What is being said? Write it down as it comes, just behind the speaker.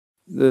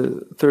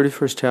The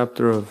 31st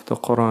chapter of the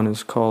Quran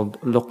is called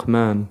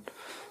Luqman,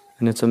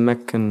 and it's a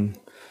Meccan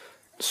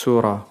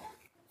surah,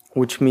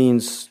 which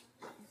means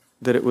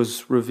that it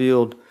was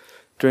revealed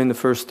during the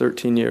first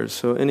 13 years.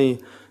 So any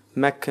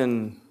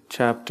Meccan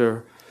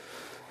chapter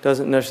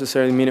doesn't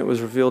necessarily mean it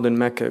was revealed in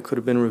Mecca. It could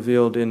have been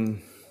revealed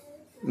in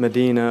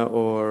Medina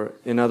or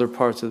in other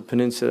parts of the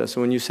peninsula.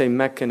 So when you say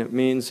Meccan, it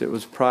means it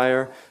was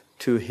prior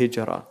to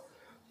Hijrah.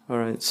 All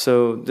right,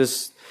 so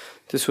this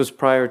was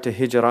prior to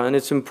Hijrah, and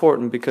it's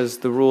important because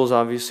the rules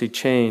obviously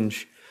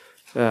change.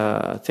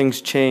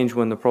 Things change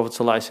when the Prophet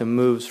ﷺ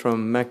moves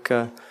from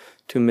Mecca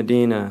to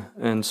Medina,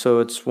 and so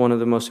it's one of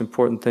the most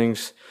important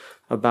things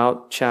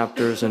about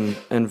chapters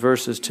and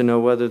verses to know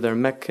whether they're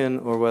Meccan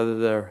or whether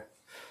they're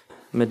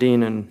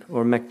Medinan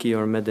or Mekki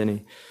or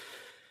Medini.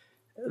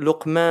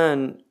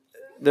 Luqman,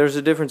 there's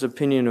a different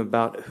opinion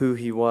about who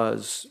he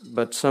was,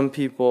 but some of the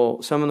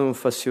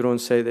Mufassirun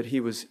say that he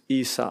was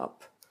Aesop,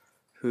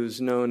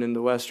 who's known in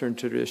the Western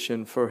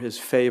tradition for his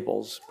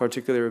fables,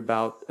 particularly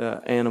about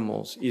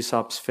animals,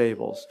 Aesop's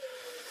fables.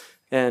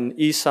 And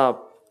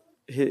Aesop,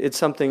 it's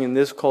something in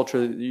this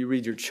culture that you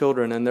read your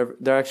children, and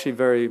they're actually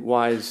very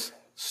wise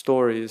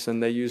stories,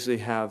 and they usually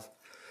have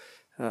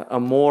a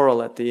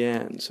moral at the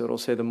end. So it'll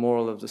say the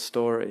moral of the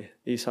story.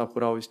 Aesop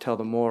would always tell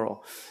the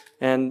moral.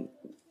 And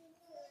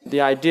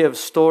the idea of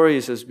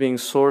stories as being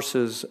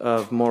sources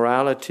of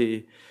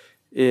morality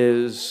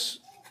is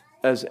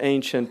as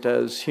ancient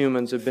as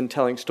humans have been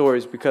telling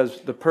stories,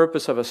 because the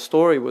purpose of a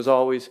story was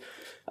always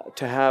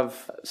to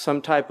have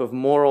some type of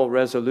moral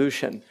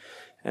resolution.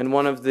 And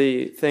one of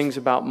the things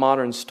about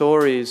modern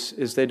stories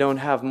is they don't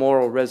have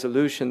moral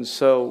resolutions.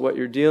 So what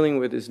you're dealing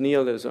with is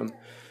nihilism,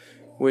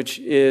 which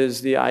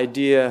is the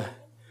idea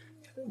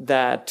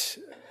that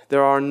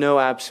there are no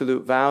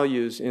absolute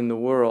values in the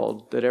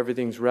world, that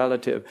everything's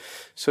relative.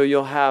 So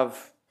you'll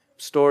have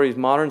stories,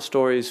 modern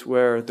stories,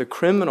 where the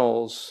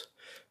criminals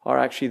are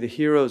actually the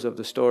heroes of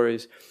the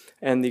stories,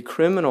 and the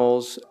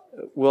criminals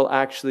will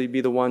actually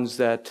be the ones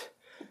that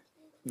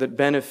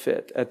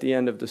benefit at the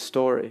end of the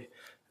story.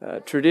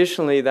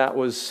 Traditionally, that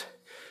was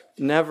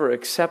never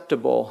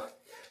acceptable.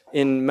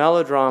 In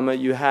melodrama,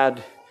 you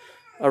had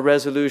a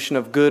resolution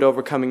of good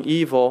overcoming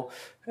evil,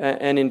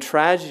 and in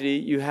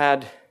tragedy, you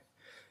had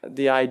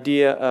the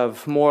idea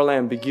of moral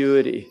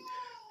ambiguity,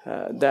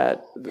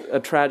 that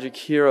a tragic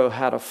hero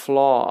had a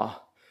flaw.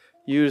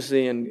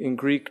 Usually in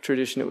Greek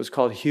tradition it was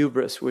called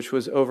hubris, which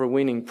was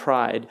overweening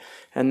pride,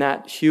 and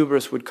that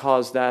hubris would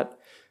cause that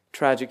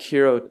tragic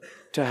hero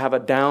to have a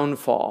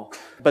downfall.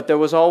 But there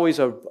was always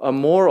a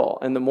moral,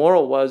 and the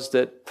moral was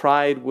that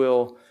pride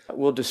will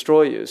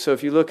destroy you. So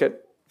if you look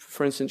at,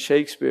 for instance,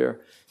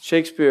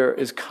 Shakespeare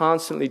is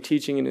constantly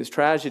teaching in his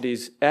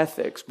tragedies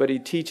ethics, but he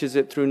teaches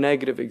it through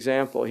negative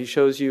example. He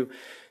shows you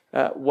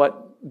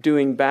what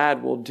doing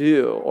bad will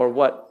do, or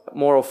what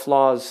moral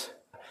flaws,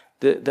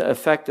 the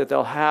effect that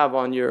they'll have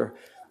on your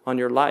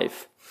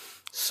life.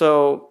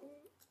 So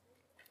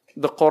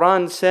the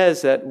Quran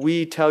says that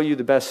we tell you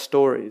the best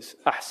stories,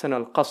 ahsan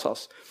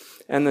al-qasas,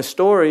 and the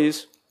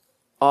stories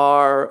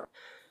are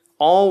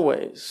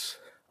always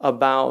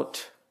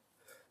about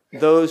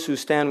those who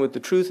stand with the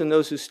truth and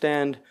those who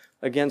stand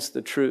against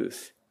the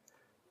truth.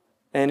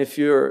 And if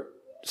you're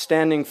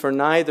standing for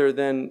neither,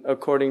 then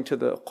according to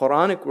the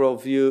Quranic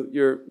worldview,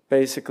 you're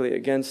basically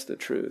against the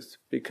truth,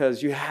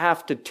 because you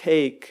have to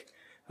take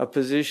a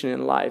position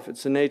in life.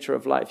 It's the nature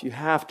of life. You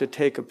have to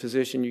take a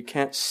position. You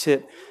can't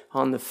sit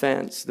on the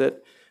fence.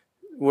 That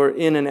we're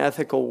in an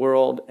ethical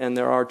world and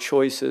there are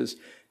choices,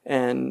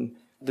 and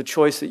the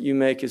choice that you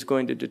make is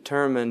going to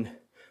determine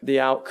the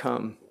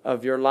outcome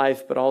of your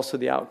life, but also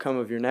the outcome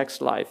of your next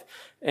life.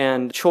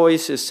 And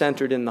choice is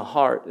centered in the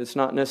heart. It's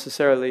not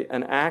necessarily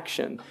an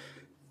action.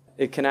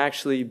 It can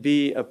actually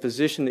be a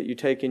position that you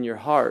take in your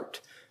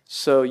heart.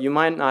 So you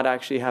might not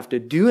actually have to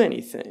do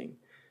anything,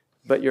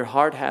 but your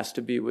heart has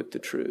to be with the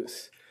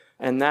truth.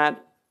 And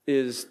that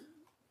is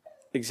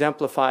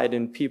exemplified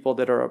in people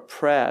that are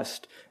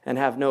oppressed and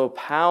have no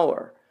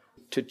power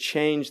to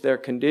change their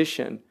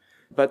condition,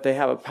 but they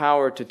have a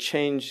power to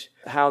change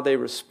how they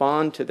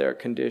respond to their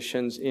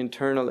conditions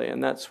internally.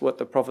 And that's what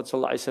the Prophet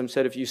ﷺ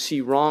said: if you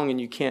see wrong and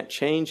you can't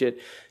change it,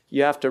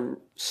 you have to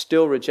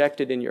still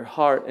reject it in your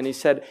heart. And he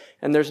said,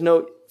 and there's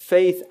no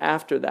faith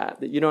after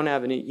that you don't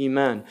have any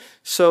iman.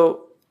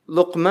 So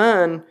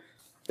Luqman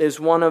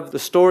is one of the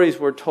stories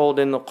we're told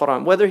in the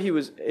Quran. Whether he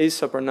was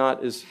Aesop or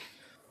not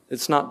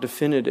it's not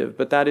definitive,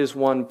 but that is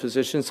one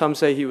position. Some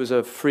say he was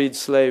a freed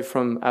slave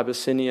from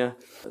Abyssinia.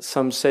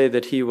 Some say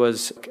that he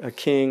was a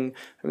king.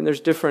 I mean,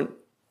 there's different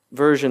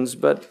versions,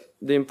 but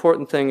the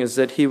important thing is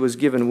that he was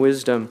given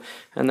wisdom,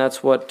 and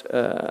that's what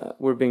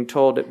we're being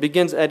told. It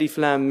begins Alif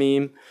Lam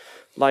Mim,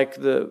 like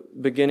the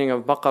beginning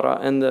of Baqarah,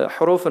 and the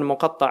Huruf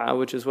al-Muqatta'a,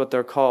 which is what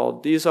they're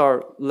called. These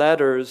are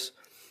letters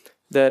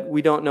that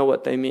we don't know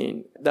what they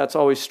mean. That's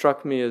always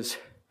struck me as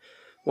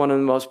one of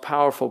the most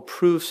powerful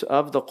proofs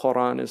of the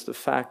Quran, is the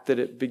fact that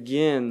it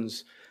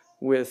begins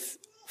with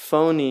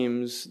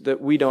phonemes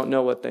that we don't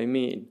know what they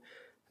mean.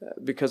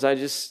 Because I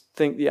just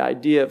think the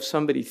idea of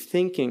somebody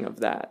thinking of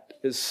that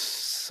is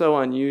so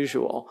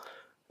unusual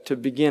to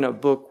begin a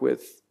book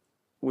with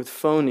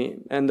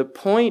phoneme. And the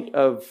point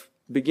of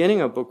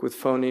beginning a book with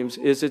phonemes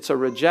is it's a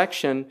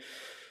rejection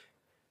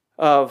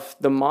of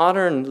the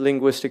modern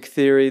linguistic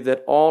theory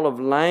that all of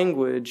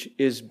language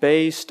is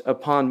based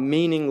upon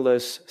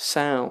meaningless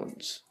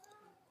sounds.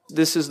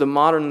 This is the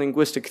modern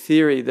linguistic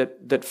theory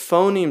that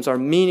phonemes are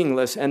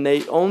meaningless and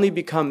they only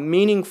become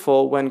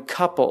meaningful when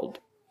coupled.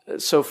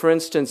 So for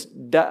instance,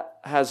 da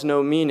has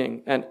no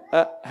meaning and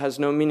has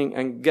no meaning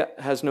and g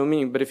has no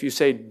meaning. But if you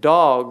say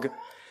dog,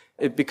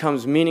 it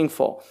becomes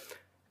meaningful.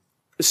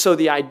 So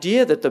the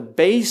idea that the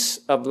base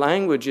of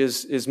language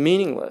is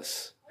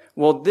meaningless,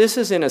 well, this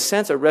is in a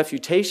sense a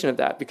refutation of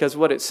that, because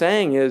what it's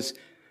saying is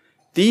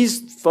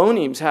these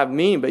phonemes have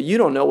meaning, but you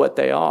don't know what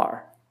they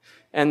are.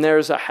 And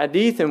there's a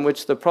hadith in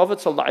which the Prophet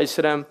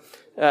ﷺ,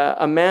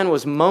 a man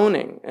was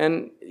moaning.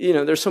 And,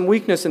 there's some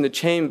weakness in the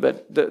chain,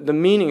 but the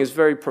meaning is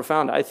very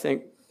profound, I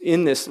think,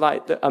 in this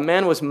light. A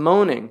man was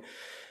moaning.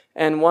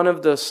 And one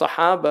of the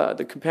Sahaba,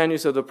 the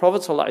companions of the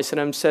Prophet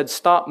ﷺ, said,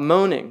 "Stop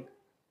moaning.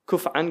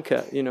 Kuf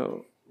anka,"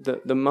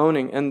 the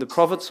moaning. And the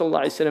Prophet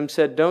ﷺ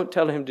said, "Don't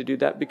tell him to do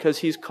that because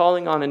he's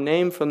calling on a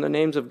name from the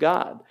names of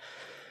God."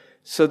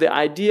 So the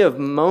idea of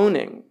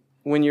moaning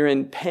when you're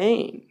in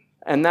pain,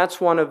 and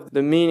that's one of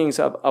the meanings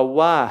of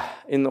awah.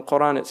 In the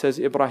Quran it says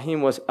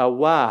Ibrahim was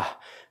awah.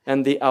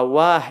 And the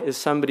awah is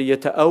somebody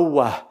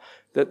yata'awwah,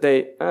 that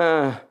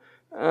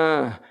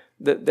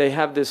they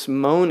have this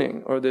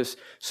moaning or this.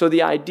 So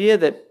the idea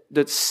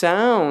that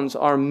sounds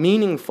are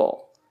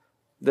meaningful,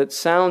 that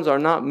sounds are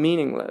not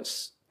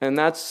meaningless. And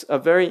that's a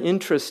very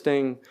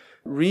interesting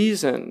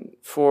reason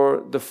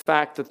for the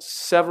fact that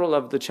several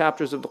of the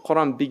chapters of the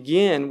Quran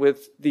begin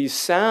with these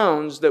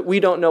sounds that we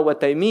don't know what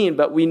they mean,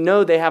 but we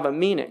know they have a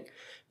meaning,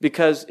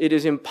 because it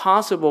is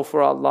impossible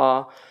for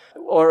Allah,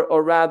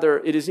 or rather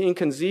it is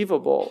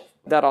inconceivable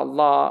that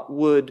Allah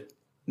would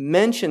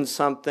mention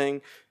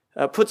something,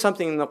 put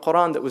something in the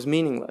Quran that was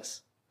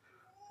meaningless.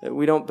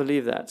 We don't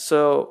believe that.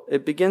 So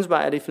it begins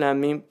by Alif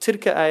Lam Mim,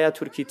 Tilka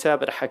ayatul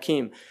kitab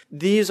al-hakim.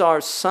 These are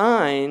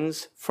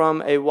signs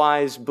from a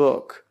wise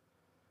book.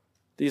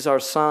 These are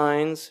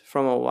signs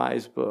from a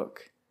wise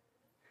book.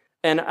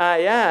 And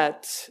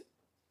ayat,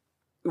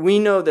 we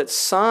know that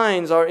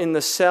signs are in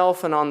the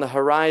self and on the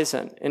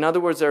horizon. In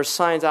other words, there are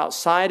signs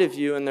outside of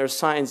you and there are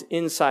signs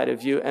inside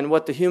of you. And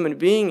what the human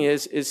being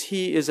is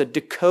he is a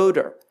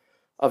decoder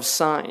of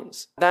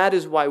signs. That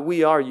is why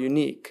we are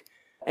unique.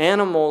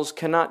 Animals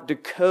cannot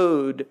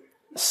decode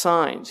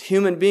signs.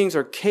 Human beings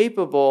are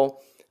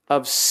capable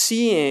of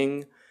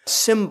seeing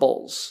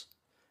symbols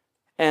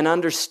and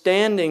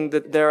understanding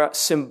that they're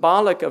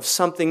symbolic of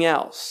something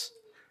else.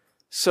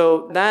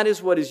 So that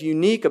is what is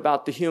unique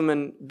about the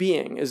human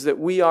being, is that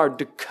we are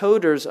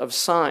decoders of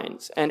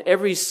signs, and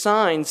every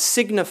sign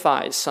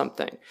signifies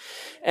something.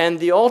 And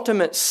the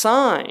ultimate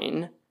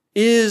sign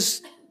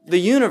is the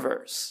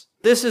universe.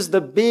 This is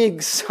the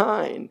big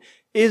sign,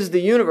 is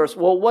the universe.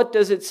 Well, what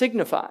does it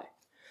signify?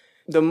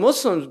 The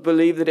Muslims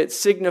believe that it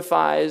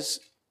signifies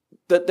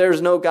that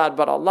there's no God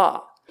but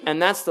Allah. And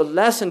that's the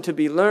lesson to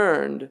be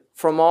learned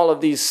from all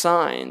of these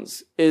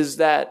signs, is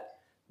that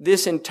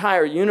this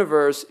entire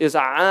universe is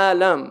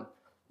alam.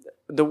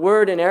 The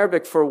word in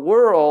Arabic for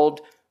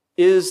world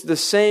is the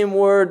same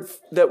word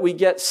that we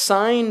get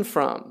sign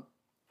from,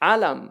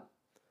 alam.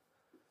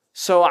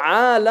 So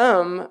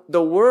alam,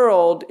 the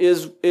world,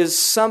 is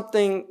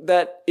something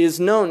that is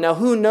known. Now,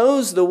 who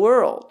knows the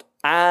world?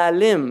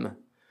 Alim,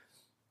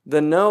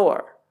 the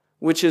knower,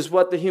 which is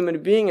what the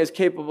human being is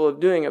capable of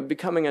doing, of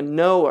becoming a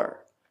knower,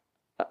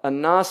 a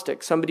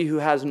Gnostic, somebody who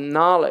has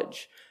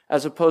knowledge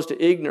as opposed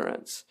to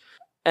ignorance.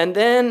 And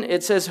then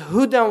it says,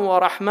 Hudan wa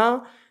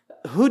rahma,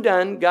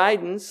 Hudan,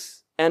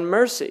 guidance, and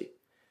mercy.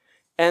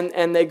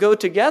 And they go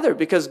together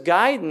because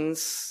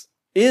guidance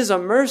is a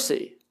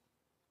mercy.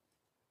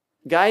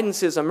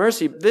 Guidance is a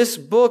mercy. This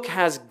book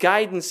has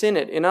guidance in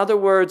it. In other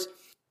words,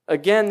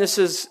 again, this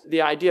is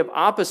the idea of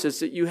opposites,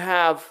 that you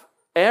have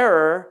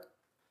error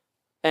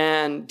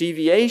and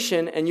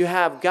deviation, and you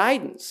have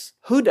guidance,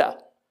 huda.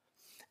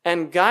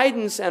 And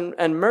guidance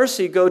and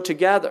mercy go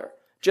together,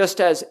 just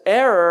as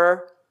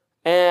error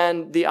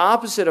and the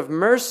opposite of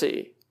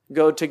mercy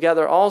go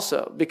together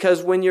also.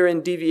 Because when you're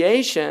in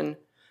deviation,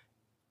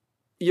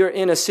 you're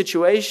in a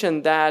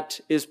situation that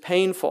is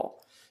painful.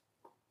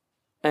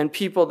 And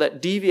people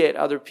that deviate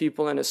other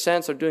people, in a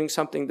sense, are doing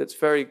something that's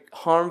very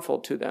harmful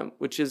to them,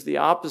 which is the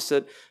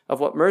opposite of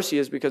what mercy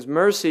is, because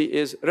mercy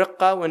is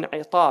riqqa wa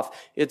i'taf.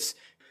 It's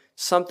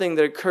something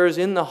that occurs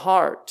in the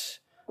heart,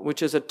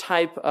 which is a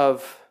type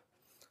of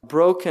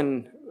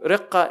broken.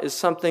 Riqqa is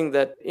something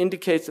that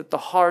indicates that the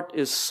heart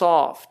is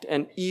soft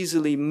and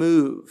easily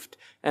moved.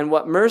 And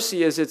what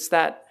mercy is, it's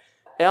that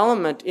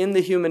element in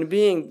the human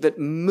being that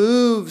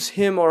moves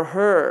him or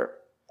her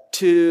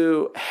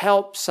to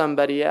help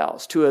somebody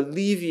else, to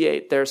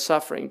alleviate their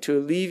suffering, to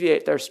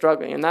alleviate their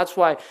struggling. And that's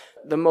why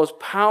the most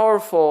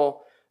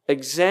powerful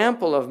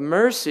example of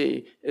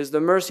mercy is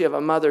the mercy of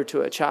a mother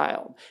to a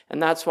child.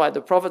 And that's why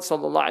the Prophet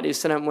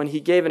ﷺ, when he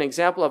gave an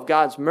example of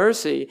God's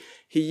mercy,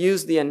 he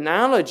used the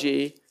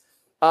analogy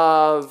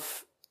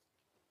of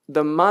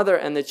the mother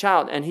and the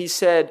child. And he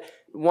said,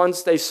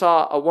 once they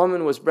saw a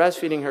woman was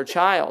breastfeeding her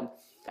child,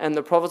 and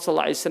the Prophet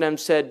ﷺ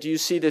said, do you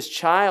see this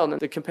child?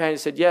 And the companion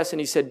said, yes. And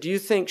he said, do you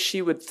think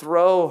she would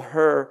throw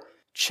her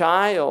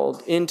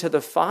child into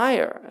the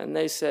fire? And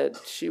they said,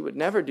 she would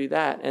never do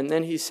that. And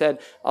then he said,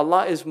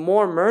 Allah is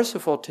more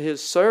merciful to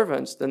his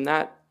servants than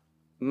that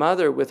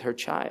mother with her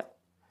child.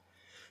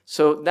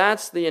 So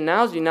that's the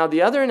analogy. Now,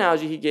 the other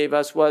analogy he gave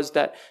us was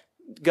that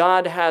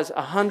God has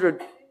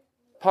 100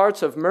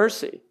 parts of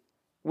mercy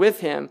with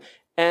him,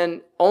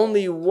 and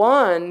only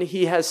one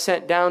he has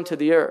sent down to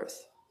the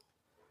earth.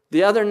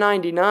 The other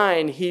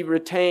 99 he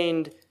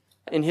retained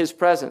in his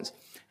presence.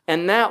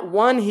 And that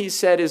one, he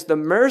said, is the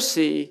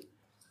mercy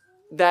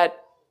that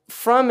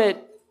from it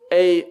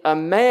a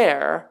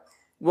mare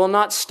will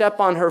not step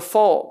on her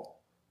foal.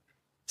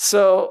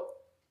 So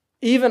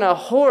even a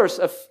horse,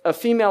 a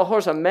female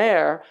horse, a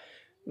mare,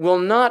 will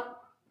not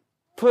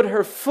put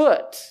her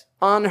foot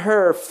on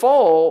her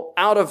foal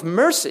out of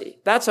mercy.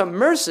 That's a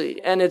mercy.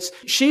 And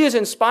she is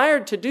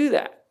inspired to do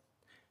that.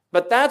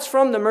 But that's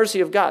from the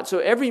mercy of God. So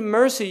every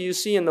mercy you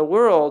see in the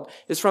world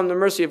is from the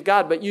mercy of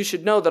God. But you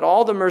should know that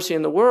all the mercy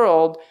in the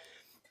world,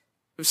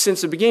 since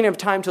the beginning of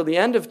time till the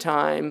end of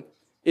time,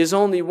 is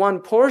only one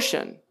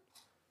portion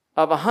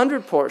of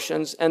 100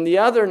 portions, and the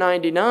other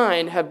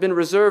 99 have been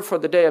reserved for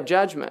the day of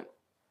judgment.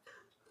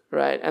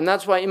 Right? And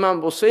that's why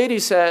Imam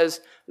Busayri says,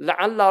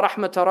 لَعَلَّ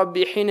رَحْمَةَ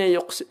رَبِّي حِينَ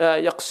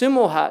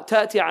يَقْسِمُهَا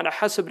تَأْتِي عَلَى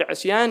حَسَبِ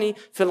الْعِصْيَانِ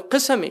فِي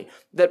الْقِسَمِ.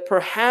 That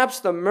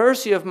perhaps the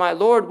mercy of my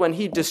Lord, when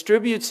he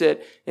distributes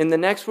it in the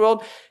next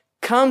world,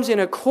 comes in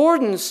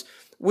accordance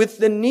with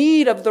the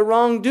need of the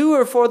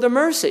wrongdoer for the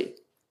mercy.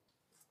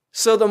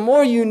 So the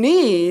more you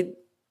need,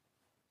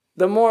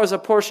 the more is a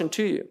portion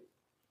to you.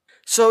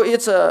 So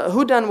it's a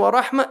hudan wa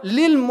rahma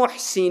lil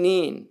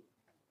muhsinin,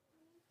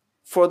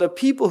 for the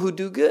people who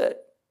do good.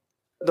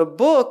 The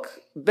book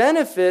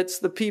benefits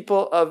the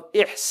people of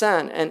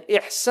ihsan, and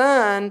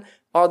ihsan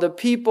are the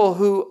people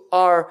who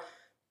are,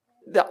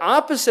 the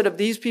opposite of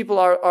these people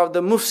are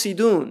the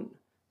mufsidun,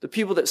 the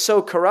people that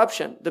sow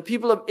corruption. The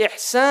people of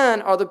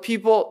ihsan are the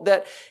people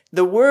that,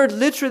 the word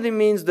literally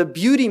means the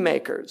beauty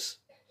makers.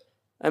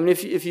 I mean,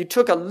 if you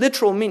took a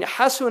literal meaning,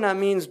 hasuna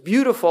means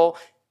beautiful,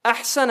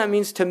 ahsana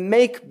means to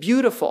make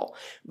beautiful.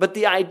 But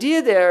the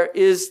idea there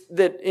is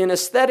that in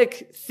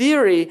aesthetic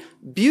theory,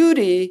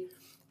 beauty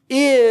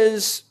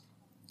is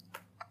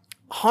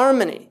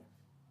harmony,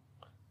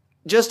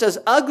 just as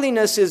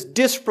ugliness is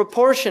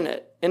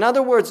disproportionate. In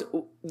other words,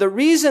 the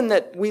reason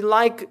that we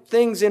like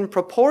things in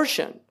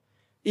proportion,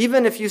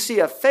 even if you see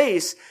a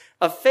face,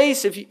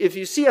 if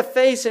you see a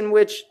face in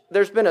which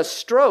there's been a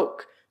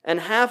stroke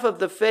and half of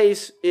the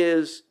face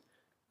is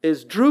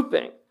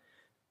drooping,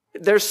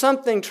 there's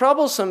something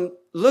troublesome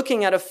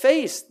looking at a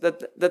face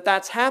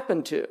that's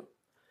happened to.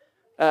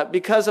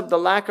 Because of the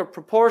lack of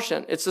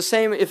proportion. It's the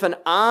same if one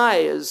eye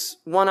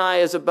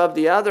is above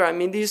the other. I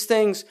mean, these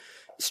things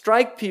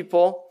strike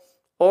people,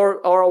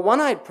 or a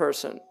one-eyed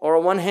person, or a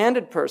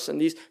one-handed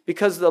person,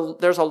 because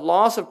there's a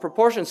loss of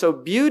proportion. So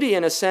beauty,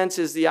 in a sense,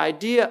 is the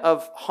idea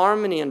of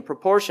harmony and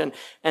proportion.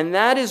 And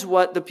that is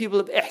what the people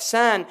of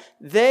ihsan,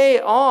 they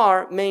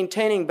are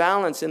maintaining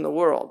balance in the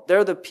world.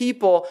 They're the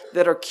people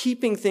that are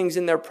keeping things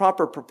in their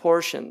proper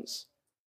proportions.